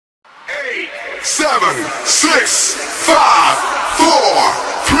7, 6, 5, 4,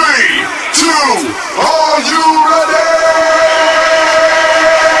 3, 2, are you ready?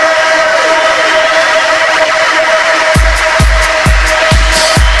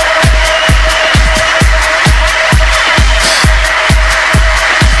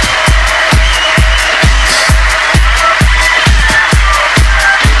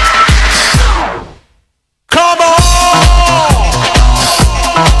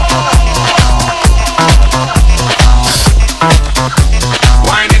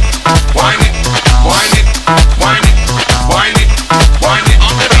 Wine it, wine it, wine it, wine it.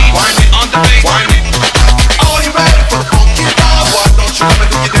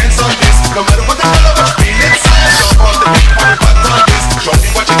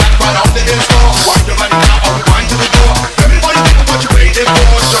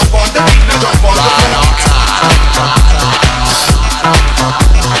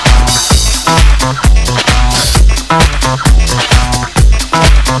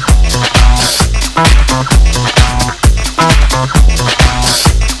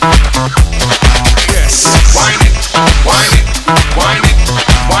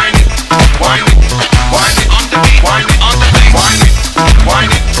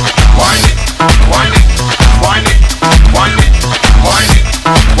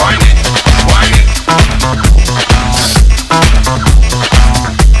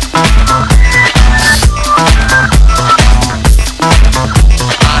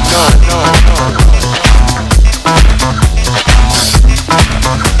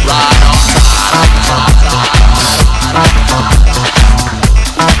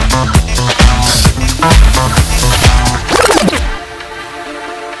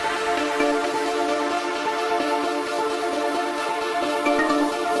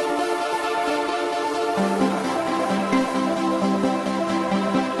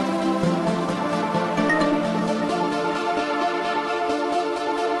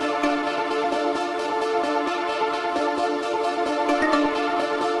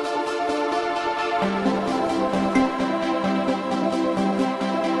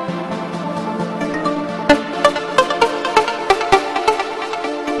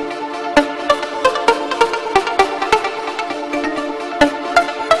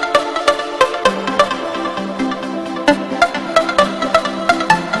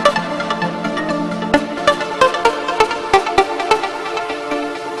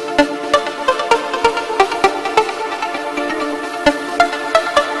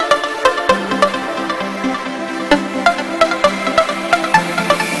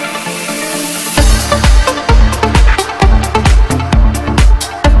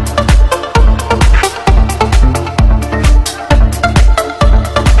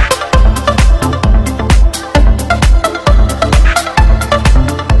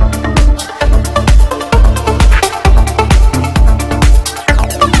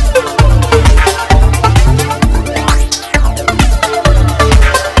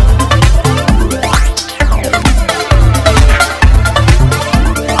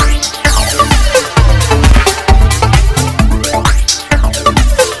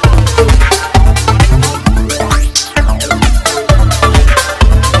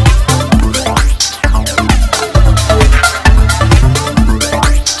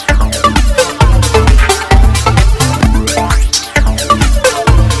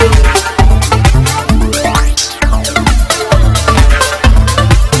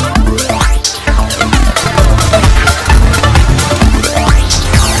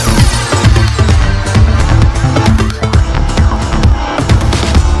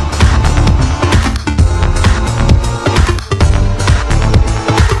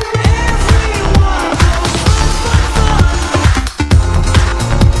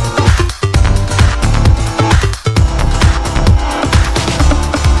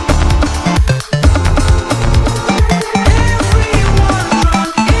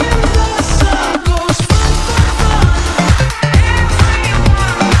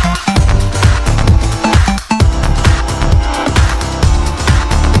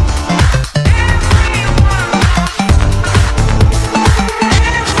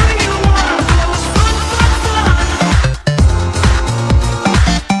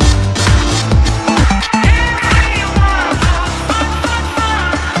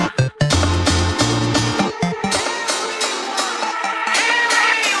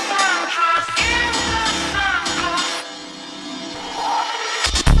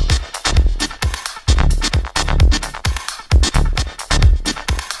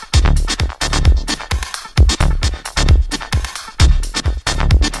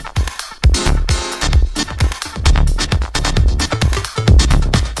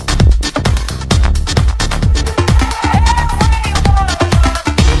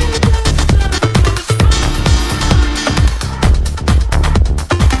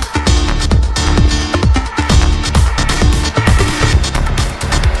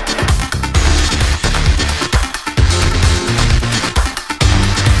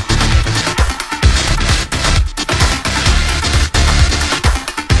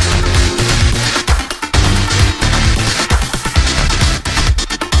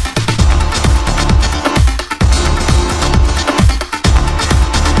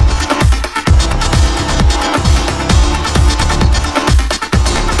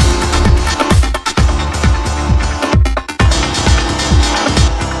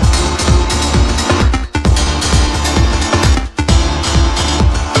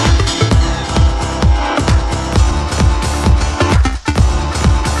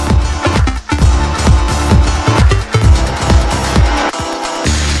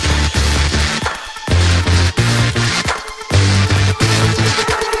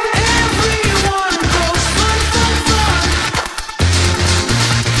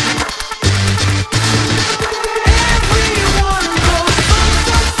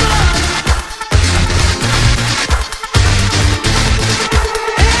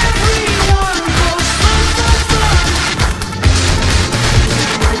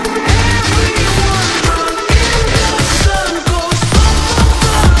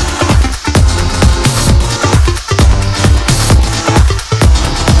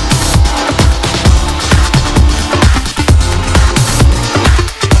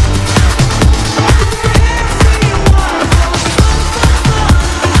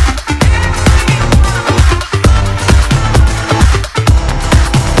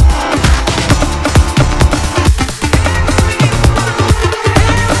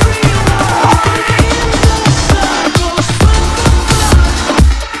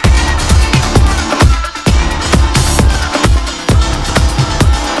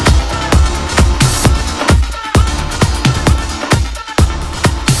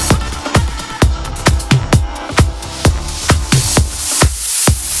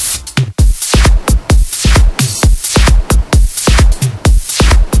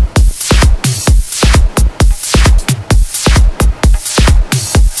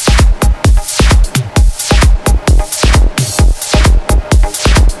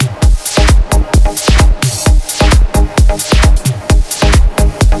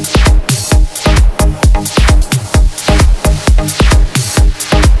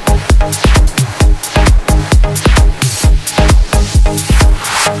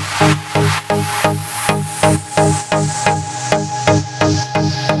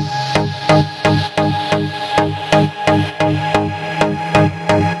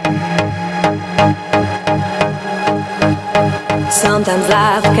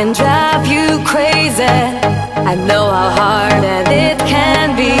 can drive you crazy. I know how hard that it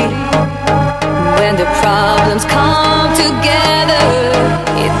can be. When the problems come together,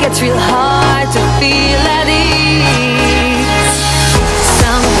 it gets real hard to feel at ease.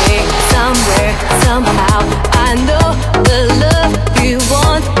 Someday, somewhere, somehow, I know the love you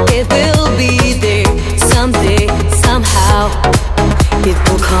want, it will be there. Someday, somehow, it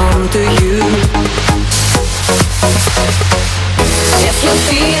will come to you. If you're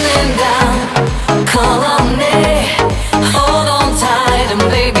feeling down, call on me. Hold on tight and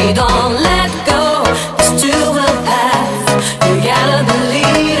baby, don't let go. This too will pass. You gotta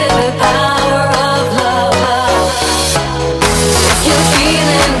believe in the power of love. If you're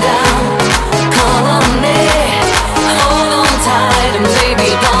feeling down, call on me. Hold on tight and baby,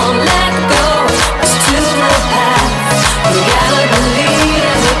 don't let go. This too will pass. You gotta believe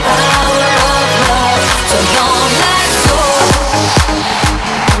in the power of love. So don't let go.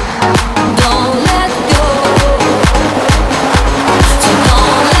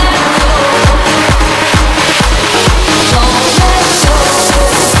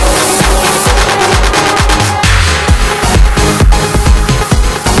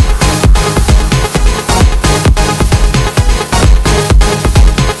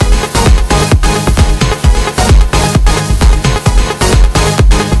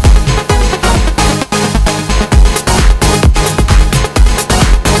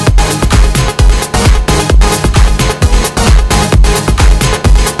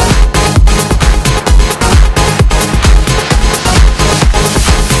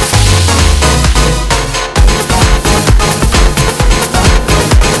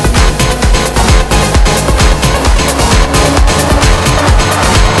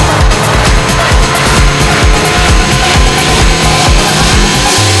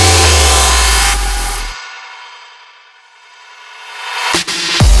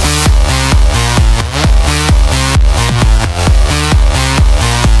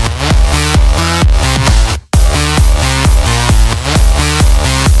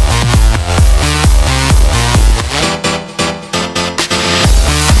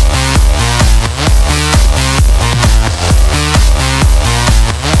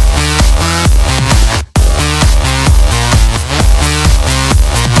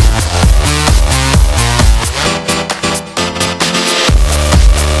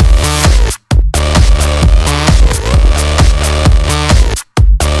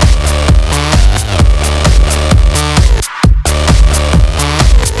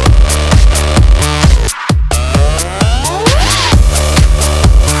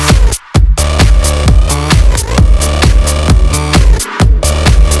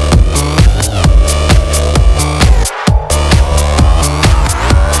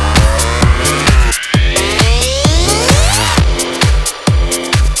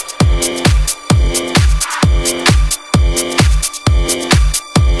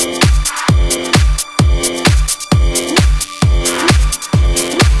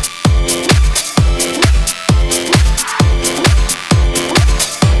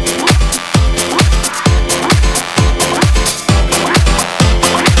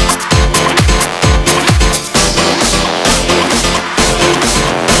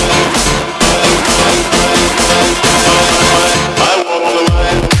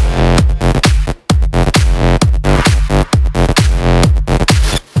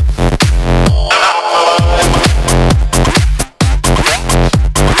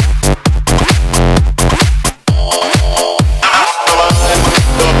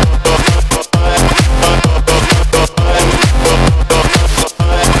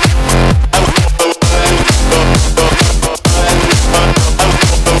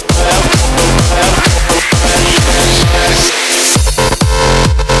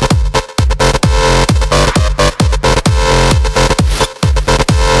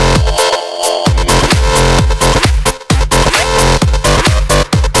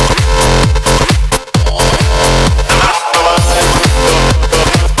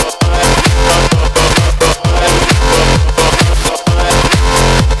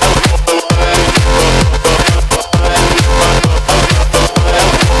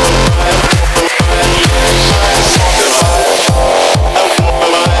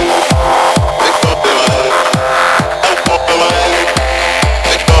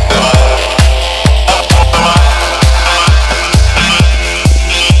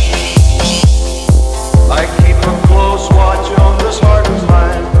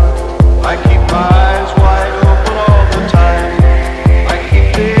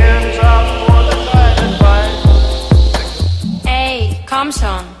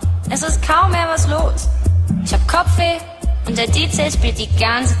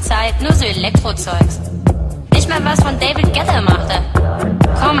 Zeit nur so Elektrozeugs. Nicht mal was von David Guetta machte.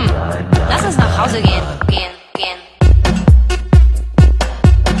 Komm, lass uns nach Hause gehen.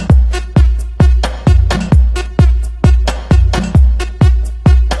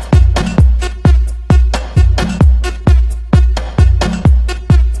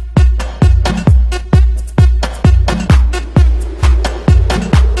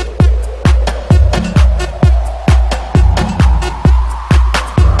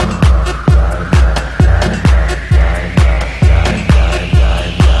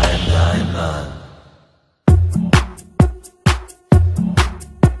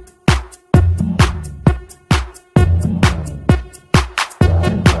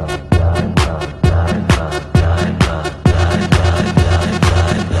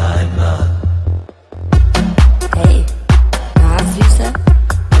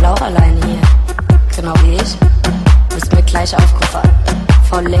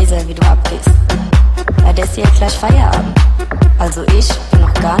 Voll Laser, wie du abgehst. Ja, der ist hier gleich Feierabend. Also ich bin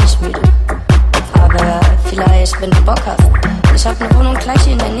noch gar nicht müde. Aber vielleicht, wenn du Bock hast. Ich hab eine Wohnung gleich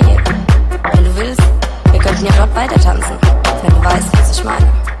hier in der Nähe. Wenn du willst, wir könnten ja dort weiter tanzen. Wenn du weißt, was ich meine.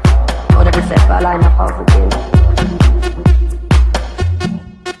 Oder willst du etwa allein nach Hause gehen?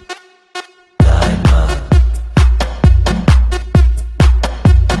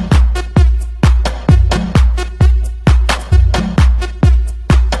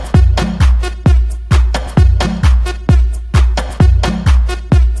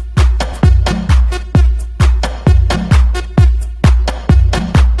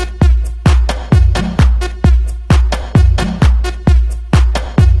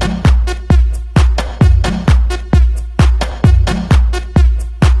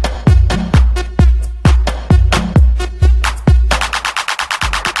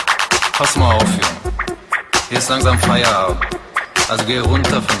 Pass mal auf, Junge. Hier ist langsam Feierabend. Also geh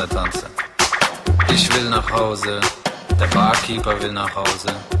runter von der Tanze. Ich will nach Hause, der Barkeeper will nach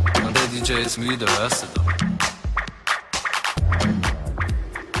Hause und der DJ ist müde, hörst du doch.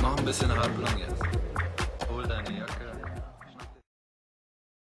 Noch ein bisschen halblang jetzt.